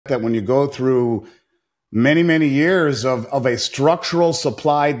that when you go through many, many years of a structural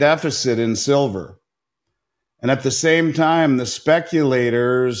supply deficit in silver, and at the same time, the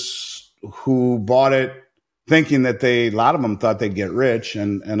speculators who bought it thinking that a lot of them thought they'd get rich,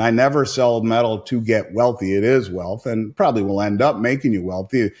 and I never sell metal to get wealthy. It is wealth and probably will end up making you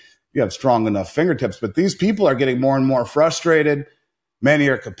wealthy if you have strong enough fingertips. But these people are getting more and more frustrated. Many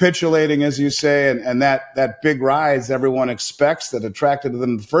are capitulating, as you say, and that big rise everyone expects that attracted them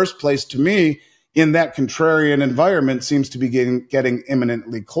in the first place, to me, in that contrarian environment, seems to be getting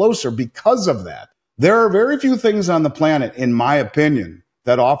imminently closer because of that. There are very few things on the planet, in my opinion,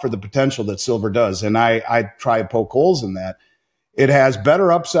 that offer the potential that silver does, and I try to poke holes in that. It has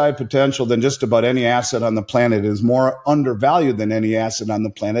better upside potential than just about any asset on the planet. It is more undervalued than any asset on the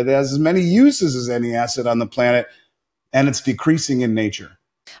planet. It has as many uses as any asset on the planet, and it's decreasing in nature.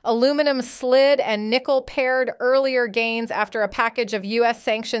 Aluminum slid and nickel paired earlier gains after a package of U.S.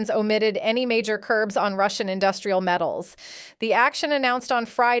 sanctions omitted any major curbs on Russian industrial metals. The action announced on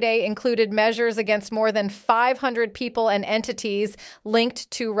Friday included measures against more than 500 people and entities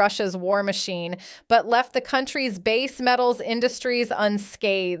linked to Russia's war machine, but left the country's base metals industries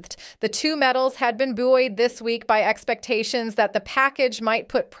unscathed. The two metals had been buoyed this week by expectations that the package might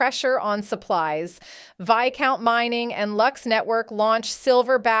put pressure on supplies. Viscount Mining and Lux Network launched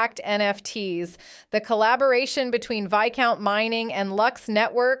silver-backed NFTs. The collaboration between Viscount Mining and Lux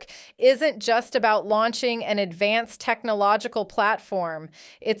Network isn't just about launching an advanced technological platform.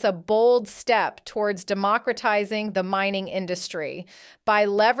 It's a bold step towards democratizing the mining industry. By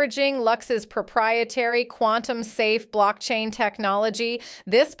leveraging Lux's proprietary quantum-safe blockchain technology,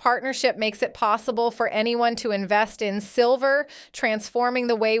 this partnership makes it possible for anyone to invest in silver, transforming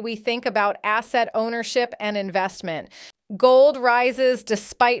the way we think about asset ownership and investment. Gold rises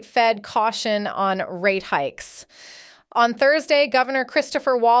despite Fed caution on rate hikes. On Thursday, Governor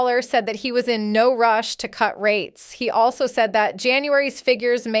Christopher Waller said that he was in no rush to cut rates. He also said that January's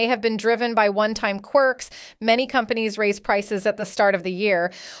figures may have been driven by one-time quirks. Many companies raise prices at the start of the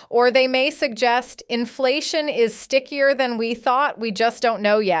year. Or they may suggest inflation is stickier than we thought. We just don't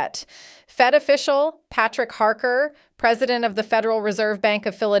know yet. Fed official Patrick Harker, president of the Federal Reserve Bank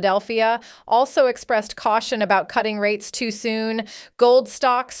of Philadelphia, also expressed caution about cutting rates too soon. Gold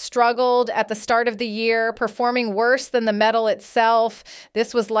stocks struggled at the start of the year, performing worse than the metal itself.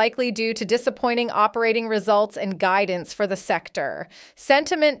 This was likely due to disappointing operating results and guidance for the sector.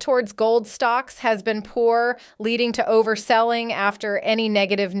 Sentiment towards gold stocks has been poor, leading to overselling after any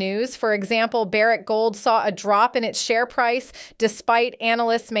negative news. For example, Barrick Gold saw a drop in its share price despite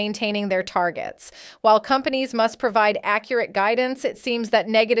analysts maintaining their targets. While companies must provide accurate guidance, it seems that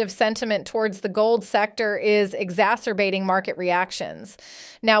negative sentiment towards the gold sector is exacerbating market reactions.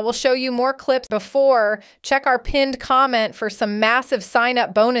 Now, we'll show you more clips before. Check our pinned comment for some massive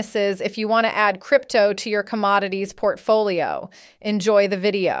sign-up bonuses if you want to add crypto to your commodities portfolio. Enjoy the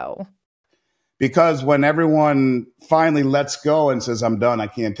video. Because when everyone finally lets go and says, I'm done, I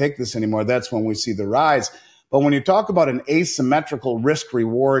can't take this anymore, that's when we see the rise. But when you talk about an asymmetrical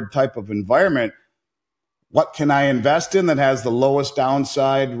risk-reward type of environment, what can I invest in that has the lowest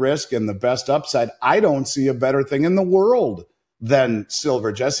downside risk and the best upside? I don't see a better thing in the world than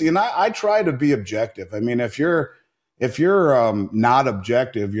silver, Jesse. And I try to be objective. I mean, if you're not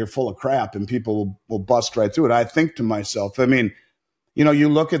objective, you're full of crap, and people will bust right through it. I think to myself, I mean, you know, you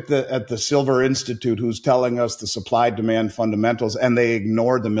look at the Silver Institute, who's telling us the supply-demand fundamentals, and they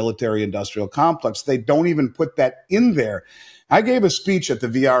ignore the military-industrial complex. They don't even put that in there. I gave a speech at the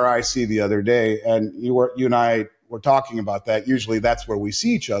VRIC the other day, and you and I were talking about that. Usually that's where we see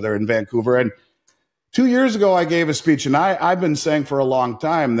each other, in Vancouver. And 2 years ago, I gave a speech, and I've been saying for a long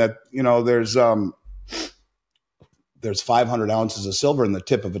time that, you know, there's 500 ounces of silver in the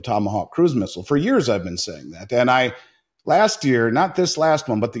tip of a Tomahawk cruise missile. For years, I've been saying that. And last year, not this last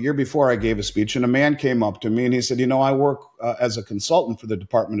one, but the year before, I gave a speech, and a man came up to me and he said, you know, I work as a consultant for the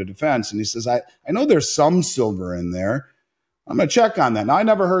Department of Defense. And he says, I know there's some silver in there. I'm going to check on that. Now, I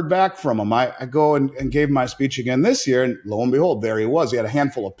never heard back from him. I go and gave my speech again this year, and lo and behold, there he was. He had a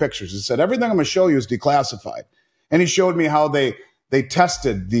handful of pictures. He said, everything I'm going to show you is declassified. And he showed me how they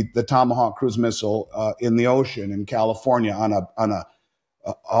tested the Tomahawk cruise missile in the ocean in California on a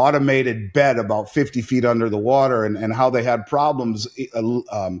automated bed about 50 feet under the water, and how they had problems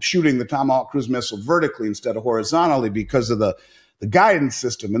shooting the Tomahawk cruise missile vertically instead of horizontally because of the guidance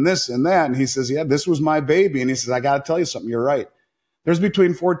system and this and that. And he says, yeah, this was my baby. And he says, I got to tell you something. You're right. There's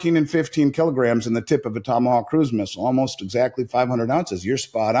between 14 and 15 kilograms in the tip of a Tomahawk cruise missile, almost exactly 500 ounces. You're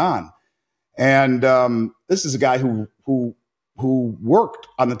spot on. And this is a guy who worked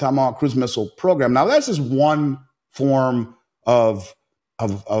on the Tomahawk cruise missile program. Now, that's just one form of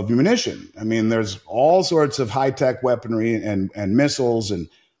of munition. I mean, there's all sorts of high-tech weaponry and missiles and,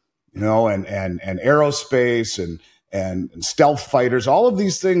 you know, and aerospace and stealth fighters. All of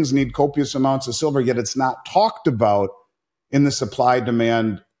these things need copious amounts of silver, yet it's not talked about in the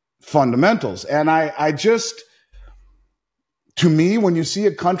supply-demand fundamentals. And I just, to me, when you see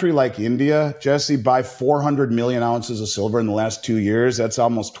a country like India, Jesse, buy 400 million ounces of silver in the last 2 years, that's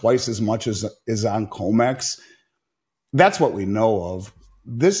almost twice as much as is on COMEX. That's what we know of.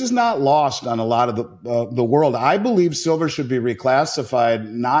 This is not lost on a lot of the world. I believe silver should be reclassified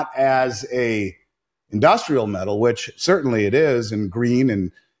not as a industrial metal, which certainly it is in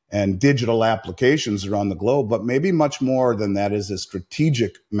green and digital applications around the globe, but maybe much more than that is a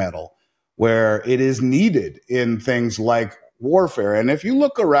strategic metal where it is needed in things like warfare. And if you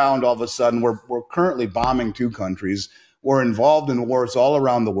look around, all of a sudden, we're currently bombing 2 countries. We're involved in wars all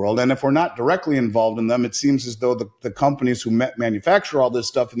around the world. And if we're not directly involved in them, it seems as though the companies who manufacture all this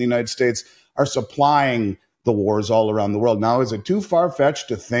stuff in the United States are supplying the wars all around the world. Now, is it too far-fetched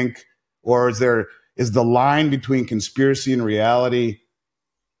to think, or is the line between conspiracy and reality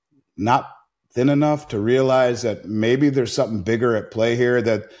not thin enough to realize that maybe there's something bigger at play here,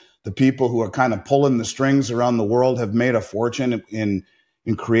 that the people who are kind of pulling the strings around the world have made a fortune in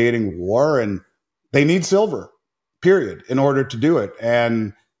creating war, and they need silver, period, in order to do it.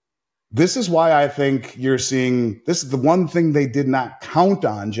 And this is why I think you're seeing, this is the one thing they did not count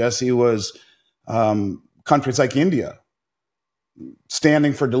on, Jesse, was countries like India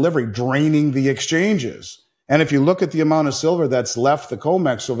standing for delivery, draining the exchanges. And if you look at the amount of silver that's left the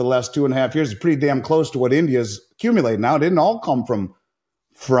COMEX over the last 2.5 years, it's pretty damn close to what India's accumulated. Now, it didn't all come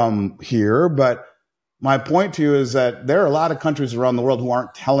from here, but my point to you is that there are a lot of countries around the world who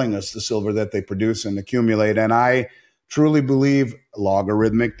aren't telling us the silver that they produce and accumulate. And I truly believe,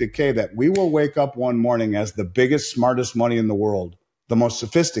 logarithmic decay, that we will wake up one morning as the biggest, smartest money in the world, the most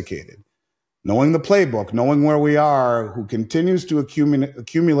sophisticated, knowing the playbook, knowing where we are, who continues to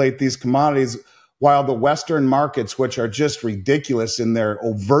accumulate these commodities, while the Western markets, which are just ridiculous in their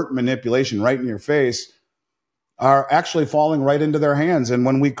overt manipulation right in your face, are actually falling right into their hands. And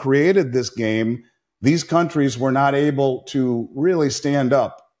when we created this game, these countries were not able to really stand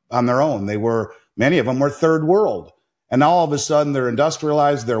up on their own. Many of them were third world. And now all of a sudden they're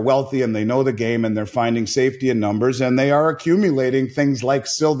industrialized, they're wealthy, and they know the game, and they're finding safety in numbers, and they are accumulating things like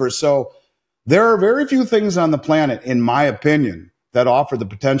silver. So there are very few things on the planet, in my opinion, that offer the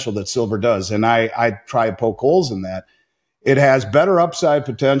potential that silver does. And I try to poke holes in that. It has better upside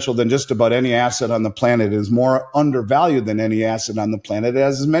potential than just about any asset on the planet. It is more undervalued than any asset on the planet. It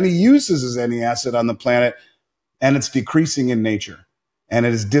has as many uses as any asset on the planet, and it's decreasing in nature, and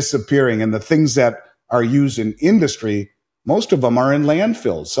it is disappearing. And the things that are used in industry, most of them are in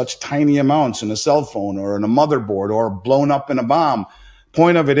landfills, such tiny amounts in a cell phone or in a motherboard or blown up in a bomb.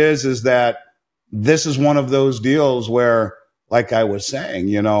 Point of it is that this is one of those deals where, like I was saying,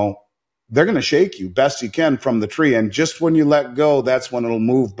 you know, they're going to shake you best you can from the tree. And just when you let go, that's when it'll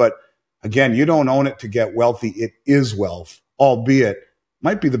move. But again, you don't own it to get wealthy. It is wealth, albeit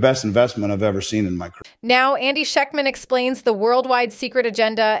might be the best investment I've ever seen in my career. Now, Andy Schectman explains the worldwide secret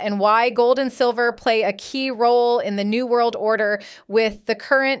agenda and why gold and silver play a key role in the New World Order with the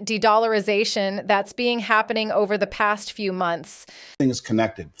current de-dollarization that's happening over the past few months. Things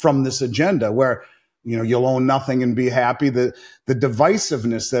connected from this agenda where, you know, you'll own nothing and be happy. The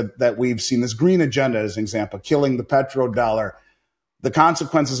divisiveness that we've seen, this green agenda as an example, killing the petrodollar, the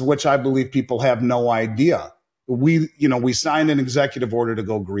consequences of which I believe people have no idea. We signed an executive order to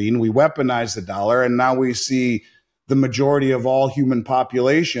go green. We weaponized the dollar, and now we see the majority of all human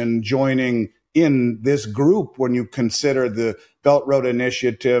population joining in this group when you consider the Belt Road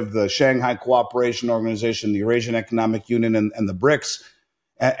Initiative, the Shanghai Cooperation Organization, the Eurasian Economic Union, and the BRICS.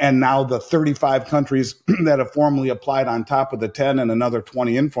 And now the 35 countries that have formally applied on top of the 10 and another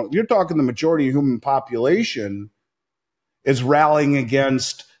 20 informal. You're talking the majority of human population is rallying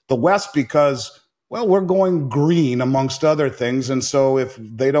against the West because, well, we're going green amongst other things. And so if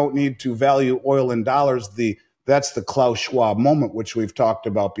they don't need to value oil in dollars, that's the Klaus Schwab moment, which we've talked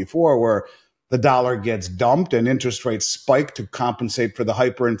about before, where the dollar gets dumped and interest rates spike to compensate for the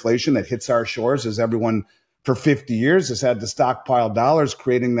hyperinflation that hits our shores as everyone for 50 years has had to stockpile dollars,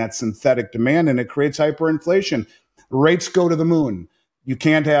 creating that synthetic demand, and it creates hyperinflation. Rates go to the moon. You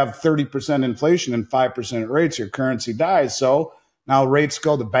can't have 30% inflation and 5% rates. Your currency dies. So now rates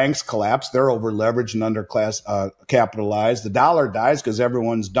go, the banks collapse. They're over-leveraged and capitalized. The dollar dies because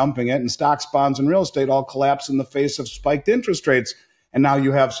everyone's dumping it, and stocks, bonds, and real estate all collapse in the face of spiked interest rates. And now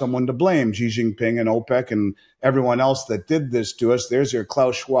you have someone to blame, Xi Jinping and OPEC and everyone else that did this to us. There's your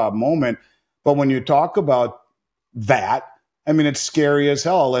Klaus Schwab moment. But when you talk about that, I mean, it's scary as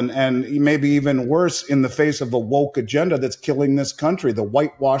hell, and maybe even worse in the face of the woke agenda that's killing this country, the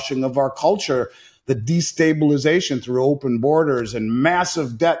whitewashing of our culture, the destabilization through open borders and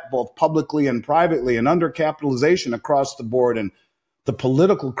massive debt, both publicly and privately, and undercapitalization across the board, and the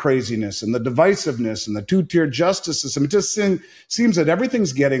political craziness and the divisiveness and the two-tier justice system. It just seems that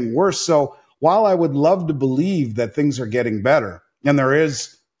everything's getting worse. So while I would love to believe that things are getting better, and there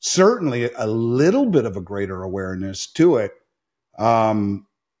is certainly a little bit of a greater awareness to it,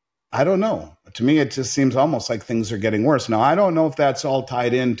 I don't know. To me, it just seems almost like things are getting worse. Now, I don't know if that's all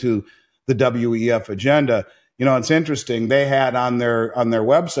tied into the WEF agenda. You know, it's interesting. They had on their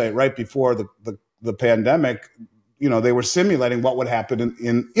website right before the pandemic, you know, they were simulating what would happen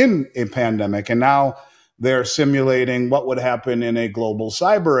in a pandemic, and now they're simulating what would happen in a global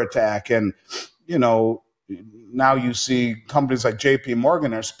cyber attack. And, you know, now you see companies like JP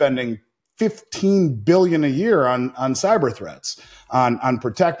Morgan are spending $15 billion a year on cyber threats, on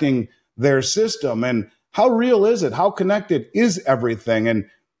protecting their system. And how real is it? How connected is everything? And,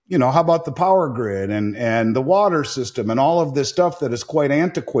 you know, how about the power grid and the water system and all of this stuff that is quite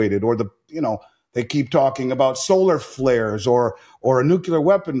antiquated? Or they keep talking about solar flares or a nuclear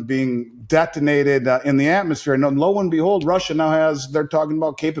weapon being detonated in the atmosphere. And lo and behold, Russia now they're talking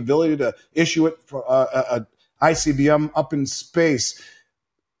about capability to issue it for a ICBM up in space.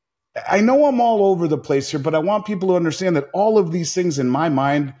 I know I'm all over the place here, but I want people to understand that all of these things in my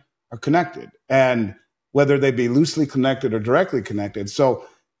mind are connected, and whether they be loosely connected or directly connected. So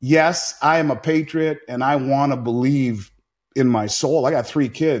yes, I am a patriot, and I want to believe in my soul. I got 3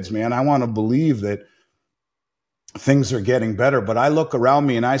 kids, man. I want to believe that things are getting better, but I look around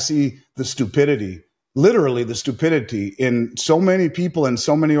me and I see the stupidity, literally the stupidity in so many people and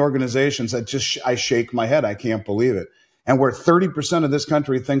so many organizations that I shake my head. I can't believe it. And where 30% of this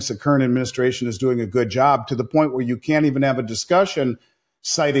country thinks the current administration is doing a good job, to the point where you can't even have a discussion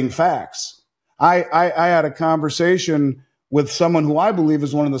citing facts. I had a conversation with someone who I believe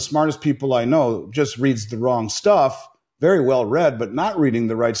is one of the smartest people I know, just reads the wrong stuff, very well read, but not reading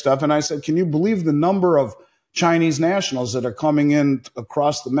the right stuff. And I said, can you believe the number of Chinese nationals that are coming in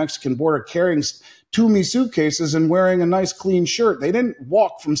across the Mexican border carrying 2 suitcases and wearing a nice clean shirt? They didn't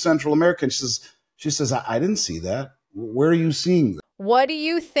walk from Central America. And she says, I didn't see that. Where are you seeing that? What do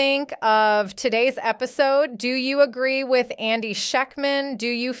you think of today's episode? Do you agree with Andy Schectman? Do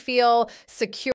you feel secure?